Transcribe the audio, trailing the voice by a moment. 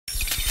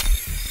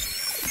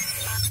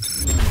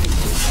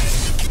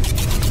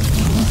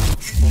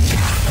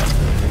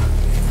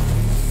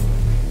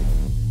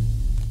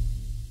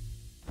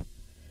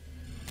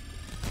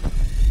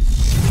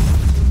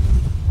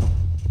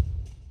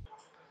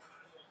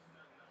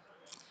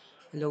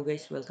Hello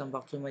guys, welcome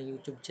back to my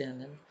YouTube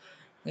channel.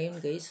 Ngayon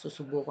guys,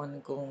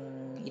 susubukan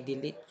kong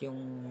i-delete yung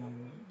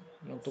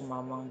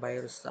tumamang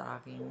virus sa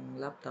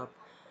aking laptop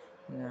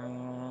na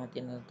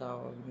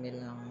tinatawag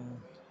nilang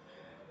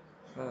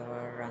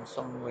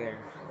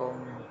ransomware o,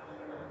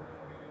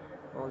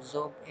 o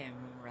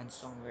ZOBM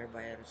Ransomware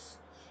virus.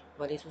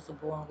 Bali,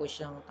 susubukan ko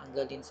siyang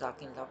tanggalin sa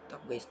aking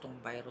laptop guys,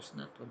 tong virus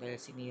na to dahil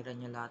sinira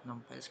niya lahat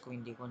ng files ko,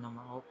 hindi ko na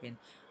ma-open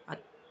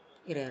at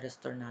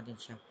i-restore natin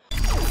siya.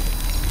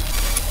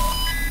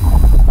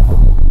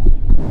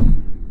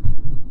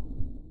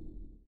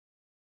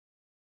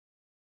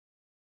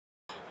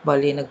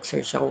 Bali,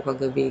 nag-search ako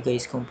kagabi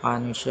guys kung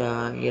paano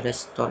siya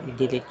i-restore,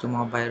 i-delete yung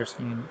mga virus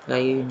na yun.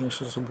 Kaya yun yung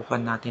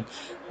susubukan natin.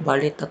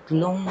 Bali,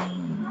 tatlong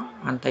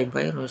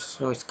antivirus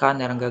o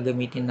scanner ang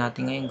gagamitin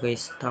natin ngayon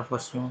guys.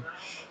 Tapos yun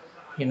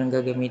ang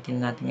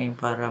gagamitin natin ngayon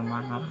para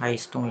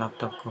maayos tong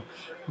laptop ko.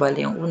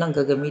 Bali, ang unang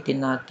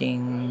gagamitin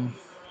nating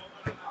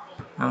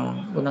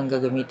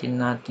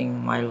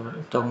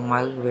itong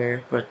malware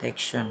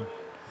protection.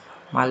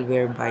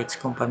 Malwarebytes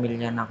kung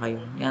pamilya na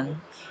kayo. Yan,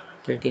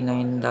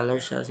 $39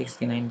 siya,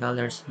 $69.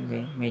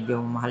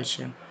 Medyo mahal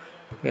siya.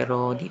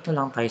 Pero dito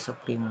lang tayo sa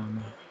free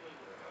muna.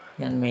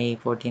 Yan, may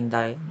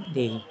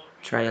 14-day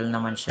trial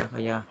naman siya.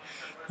 Kaya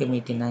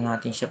gamitin na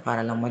natin siya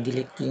para lang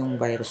ma-delete yung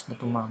virus na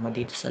tumama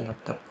dito sa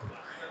laptop ko.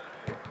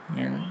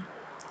 Yan.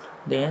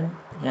 Then,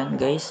 yan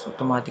guys,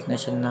 automatic na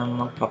siya na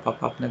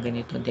magpa-pop up na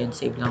ganito. Then,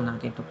 save lang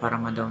natin to para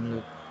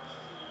ma-download.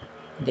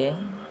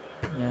 Then,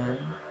 yan.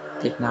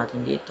 Click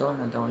natin dito,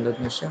 na-download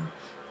na siya.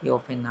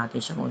 I-open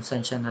natin siya kung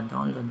saan siya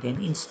na-download. Then,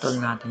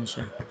 install natin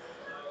siya.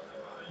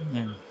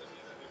 Yan.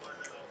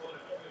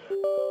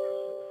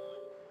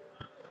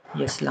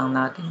 Yes lang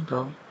natin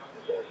to.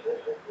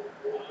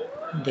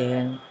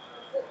 Then,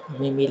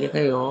 mamimili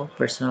kayo,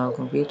 personal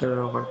computer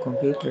or work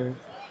computer.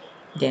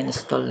 Then,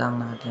 install lang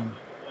natin.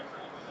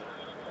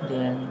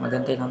 Then,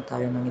 magantay lang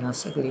tayo ng ilang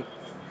saglit.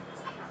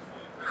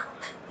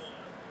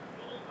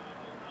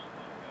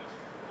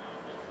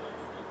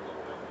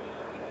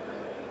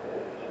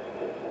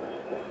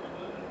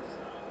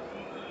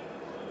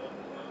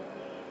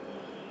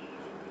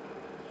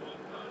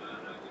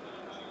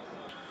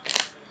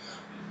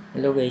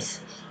 Hello guys.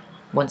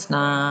 Once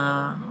na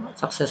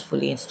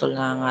successfully install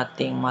na ang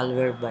ating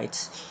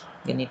Malwarebytes,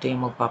 ganito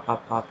yung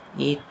magpa-pop up.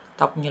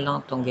 I-tap nyo lang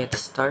itong get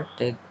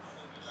started.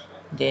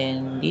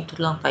 Then, dito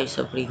lang tayo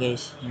sa free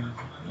guys. Yan.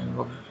 Yan,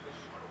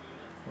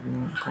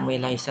 kung may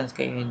license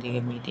kayo, hindi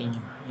gamitin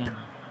nyo. Yan.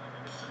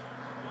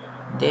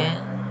 Then,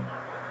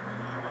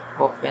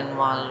 open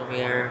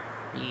malware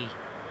free.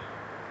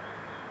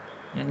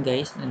 Yan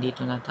guys,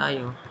 nandito na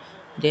tayo.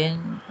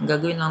 Then,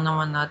 gagawin lang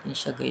naman natin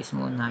siya guys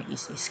muna,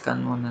 is-scan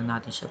muna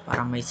natin siya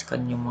para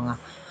ma-scan yung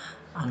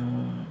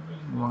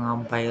mga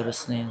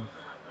virus na yan.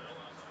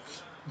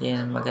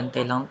 Then,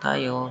 magantay lang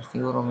tayo.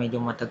 Siguro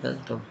medyo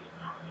matagal to.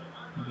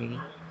 Okay.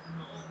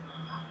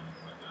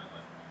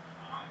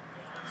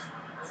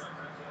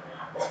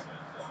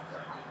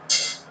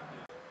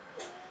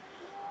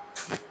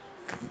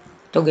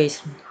 Ito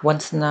guys,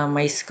 once na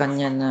may scan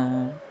na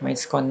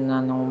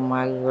ng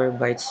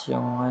Malwarebytes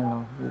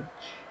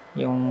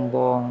yung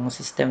buong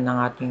system ng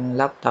ating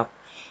laptop,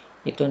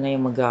 ito na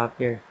yung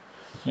mag-a-appear.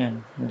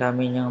 Yan, ang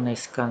dami niyang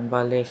na-scan.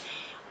 Bale,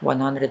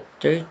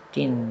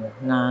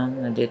 113 na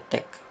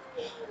na-detect.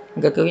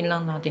 Gagawin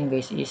lang natin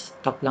guys is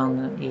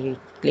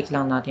i-click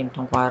lang natin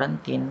itong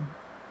quarantine.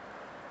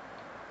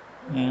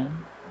 Yan,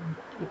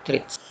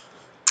 i-treat.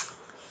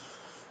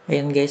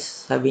 Ayan guys,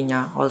 sabi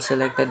niya, all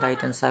selected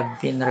items have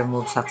been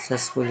removed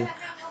successfully.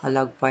 A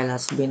log file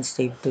has been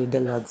saved to the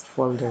logs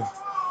folder.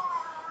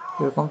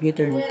 Your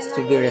computer needs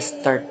to be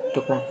restart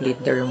to complete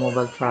the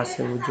removal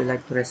process. Would you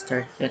like to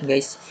restart? Yan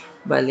guys,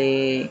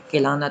 bali,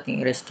 kailangan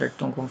natin i-restart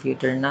tong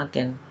computer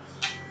natin.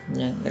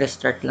 Yan,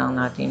 i-restart lang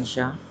natin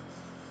siya.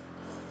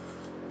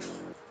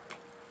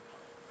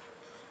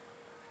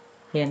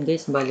 Ayan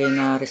guys, bali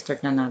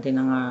na-restart na natin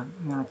ang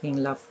aking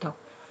laptop.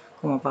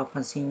 Kung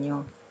mapapansin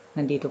nyo,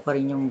 nandito pa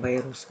rin yung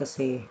virus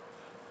kasi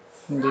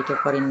nandito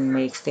pa rin,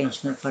 may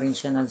extension pa rin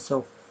siya na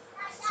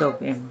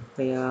ZOBM.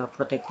 Kaya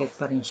protected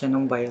pa rin siya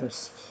ng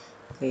virus.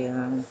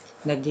 Kaya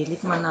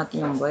nag-delete man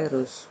natin yung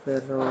virus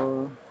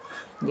pero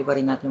hindi pa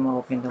rin natin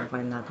ma-open yung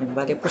file natin.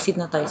 Bali, proceed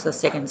na tayo sa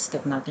second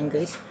step natin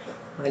guys.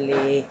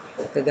 Bali,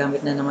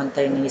 gagamit na naman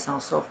tayo ng isang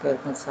software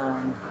kung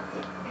saan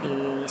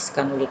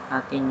i-scan ulit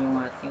natin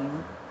yung ating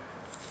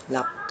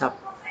laptop.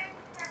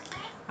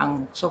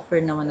 Ang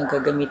software naman na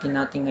gagamitin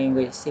natin ngayon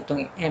guys,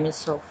 itong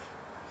Emisoft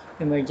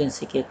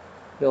Emergency Kit.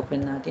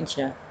 I-open natin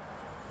siya.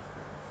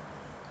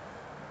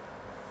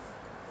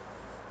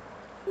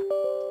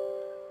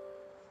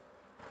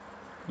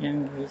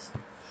 Yan guys.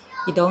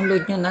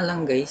 I-download nyo na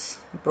lang guys.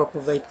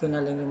 I-provide ko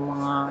na lang yung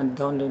mga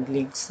download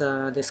links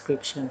sa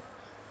description.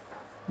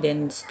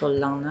 Then install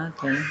lang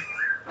natin.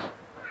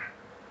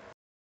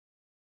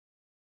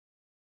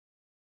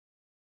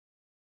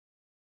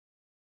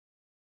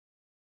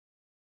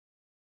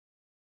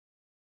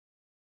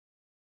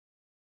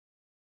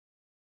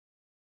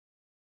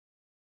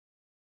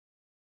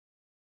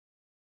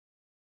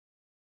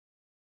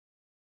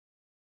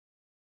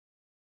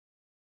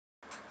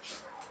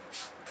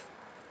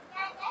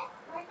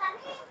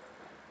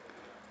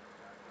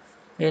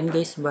 Ayan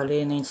guys,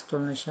 bali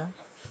na-install na siya.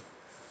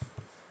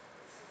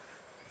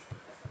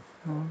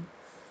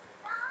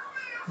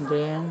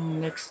 Then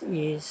next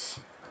is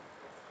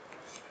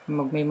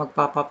may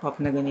magpa-pop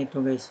up na ganito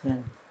guys.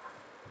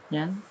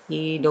 Yan.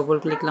 I-double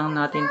click lang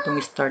natin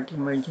itong start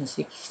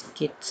emergency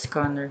kit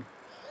scanner.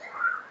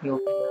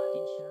 I-open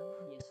natin siya.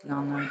 Yes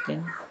lang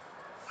natin.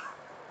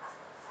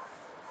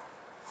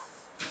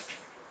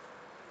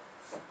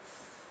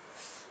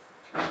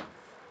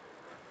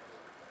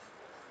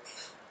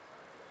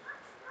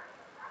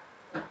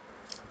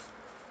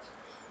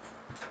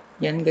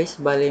 Yan guys,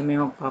 bali may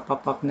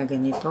magpa-pop up na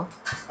ganito.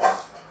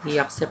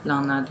 I-accept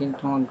lang natin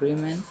itong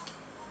agreement.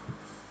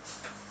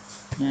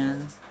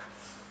 Yan.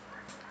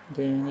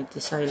 Then it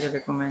is highly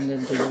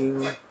recommended that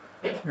you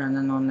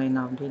run an online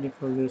update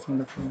before using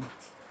the phone.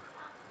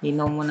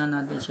 I-no muna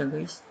natin siya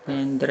guys.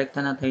 Then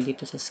direkta na tayo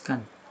dito sa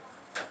scan.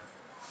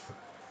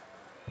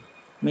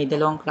 May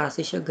dalawang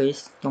klase siya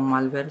guys. Itong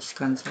malware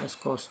scan sa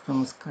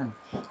custom scan.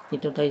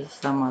 Dito tayo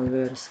sa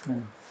malware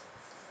scan.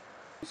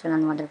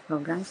 Sunan model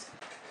programs.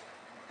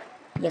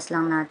 Yes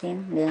lang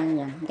natin. Then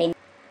yan.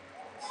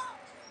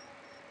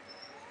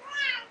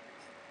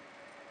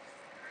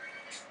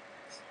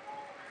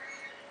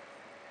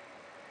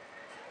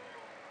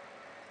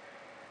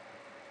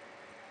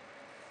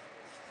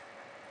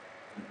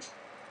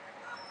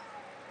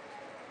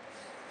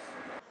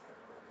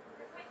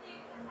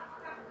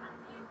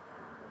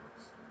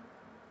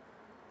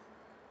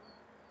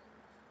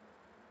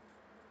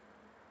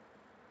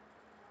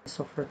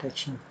 Of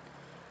protection.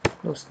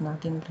 Close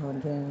natin to.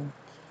 Then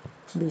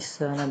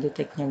this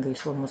na-detect niya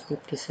guys. Almost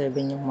 57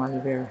 yung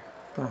malware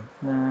pa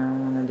na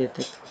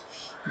na-detect.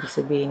 Ibig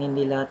sabihin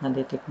hindi lahat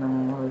na-detect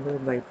ng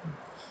Malwarebytes.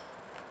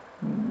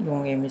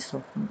 Yung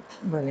Emisoft,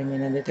 bali may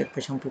na-detect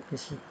pa siyang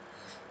 57.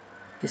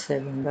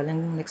 Bali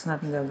next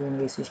natin gagawin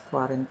guys is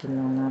quarantine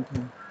lang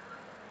natin.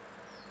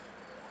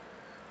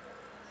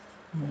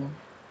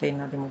 Tayo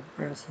natin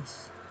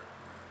mag-process.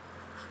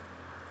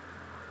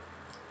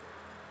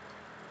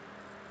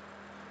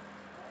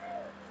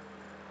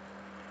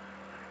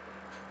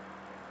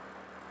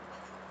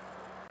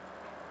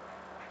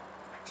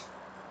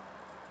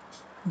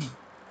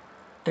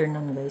 Turn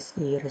on guys,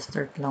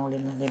 i-restart lang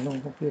ulit natin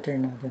yung computer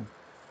natin.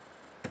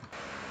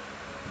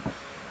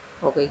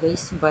 Okay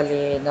guys,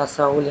 bali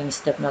nasa huling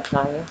step na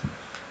tayo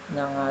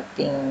ng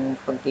ating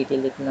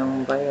pagdidelete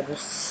ng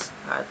virus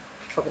at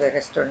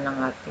pagre-restore ng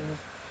ating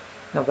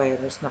na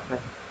virus na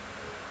file.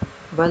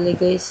 Bali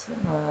guys,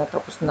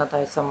 tapos na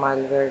tayo sa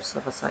malware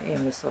saka sa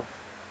Emisoft.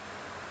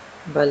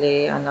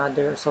 Bali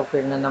another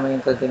software na naman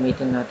yung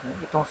gagamitin natin.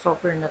 Itong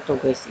software na to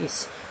guys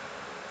is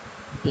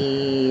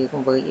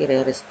kumbaga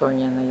i-restore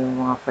niya na yung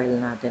mga file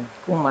natin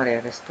kung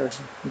mare-restore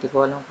siya. Hindi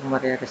ko alam kung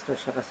mare-restore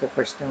siya kasi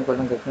first time ko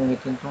lang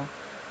gagamitin itong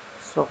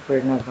software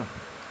na to.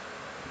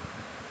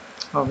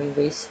 Okay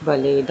guys,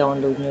 bali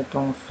download nyo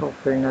itong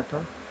software na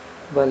to.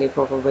 Bali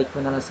provide ko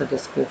na lang sa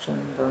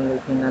description. Download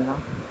nyo na lang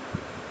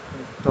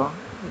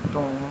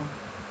itong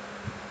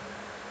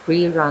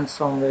free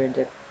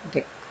ransomware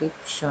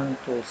decryption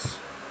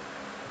tools.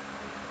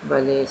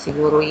 Bali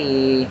siguro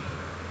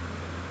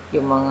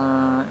yung mga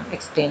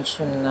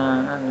extension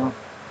na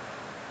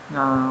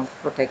na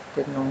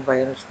protected ng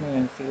virus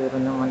na yan, siguro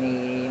naman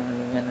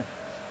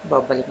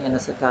babalik niya na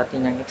sa dati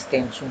niyang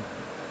extension.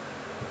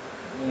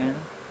 Ayan.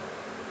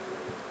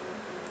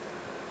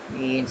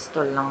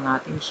 I-install lang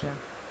natin siya.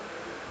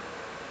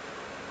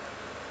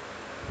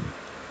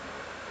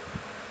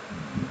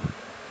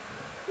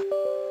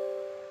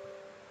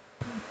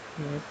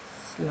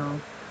 Yes lang.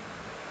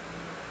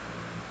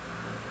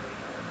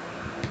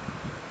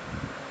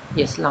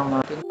 Yes lang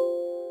natin.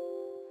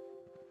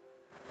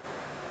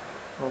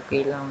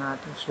 Okay lang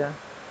natin siya.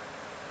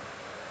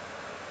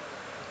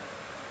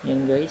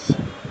 Yan guys.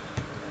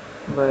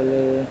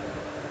 Bale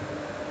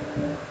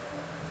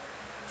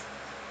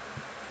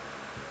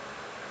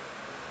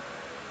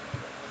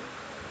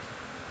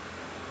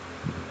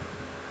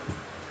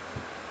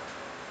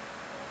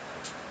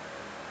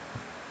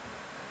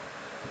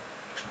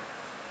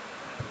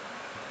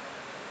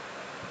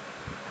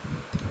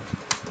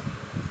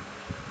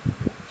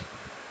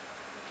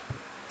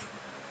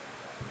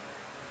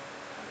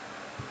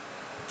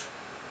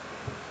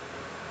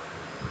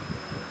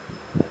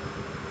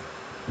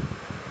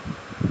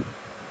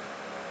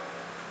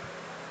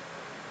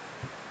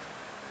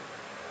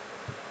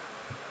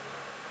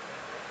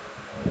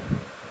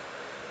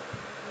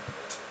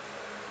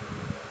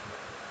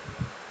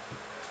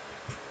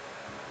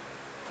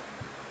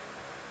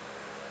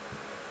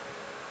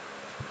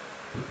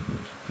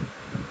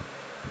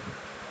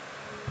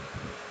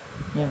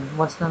yan,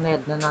 once na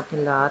na-add na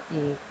natin lahat,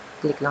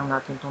 i-click lang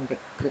natin itong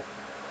decrypt.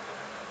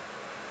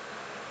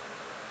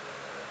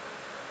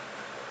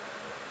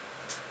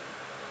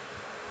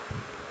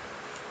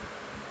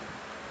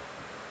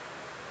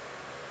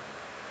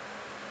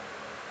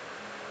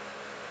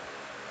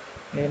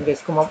 Ayan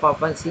guys, kung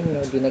mapapansin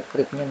nyo,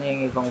 dinecrypt nyo na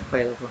yung ibang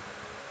file ko.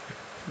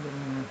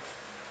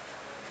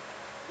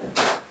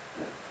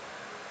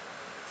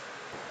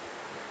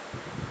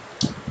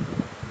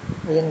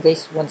 Ayan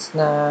guys, once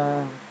na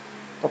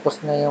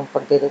tapos na yung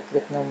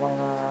pagde-decrypt ng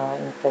mga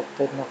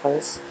infected na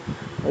files,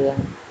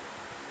 ayan,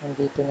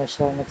 nandito na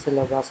siya,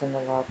 nagsilabasan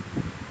na lahat.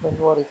 Don't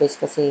worry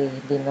guys, kasi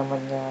hindi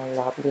naman niya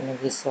lahat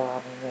linagay sa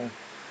ano niya,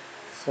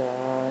 sa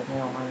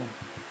yung ano.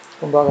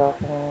 Kumbaga,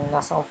 kung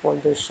nasa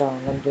folder siya,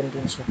 nandun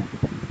din siya.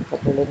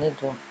 Katulad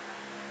nito,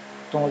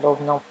 itong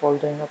loob ng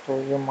folder na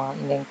to, yung mga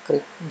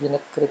in-encrypt,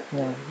 din-encrypt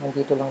niya,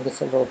 nandito lang din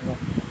sa loob niya.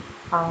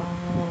 Ang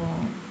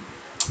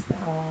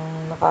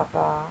ang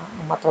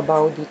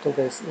matrabaho dito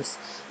guys is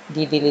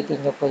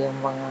didilitin nyo pa yung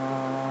mga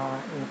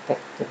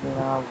infected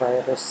na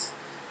virus.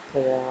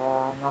 Kaya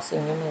nasa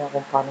inyo na yan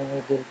kung paano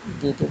nyo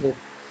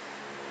i-delete.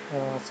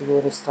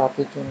 Siguro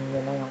strategy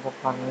nyo na yan kung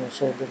paano nyo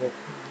siya i-delete.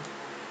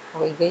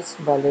 Okay guys,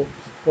 bale,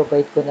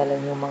 provide ko na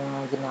lang yung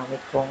mga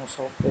ginamit kong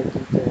software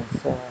dito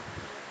sa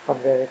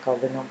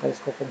pag-recover ng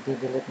files ko pag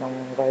di-delete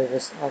ng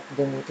virus at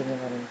gamitin nyo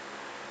na rin.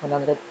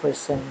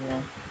 100%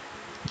 na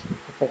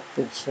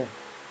effective siya.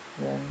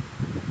 Yan.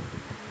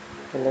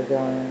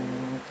 Talagang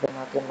try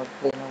natin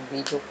mag-play ng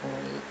video kung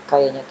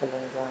kaya niya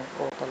talaga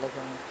o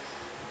talagang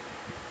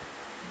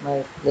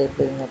may play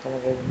niya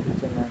talaga yung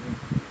video natin.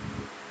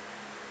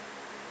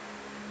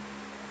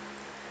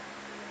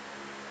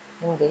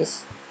 Yun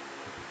guys,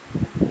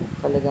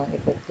 talagang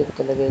effective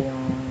talaga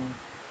yung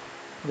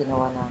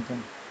ginawa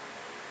natin.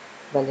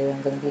 Bali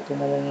hanggang dito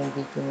na lang yung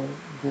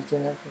video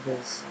na ito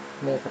guys.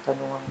 May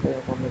katanungan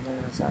kayo, comment na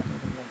lang sa ating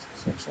comment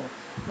section.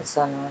 At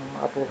sana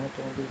makatulong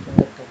itong video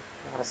na ito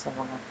para sa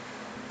mga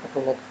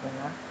katulad ko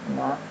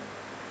na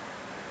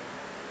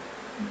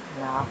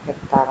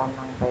naapektaran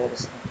ng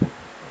virus na ito.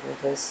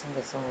 Okay guys,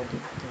 hanggang sa muli.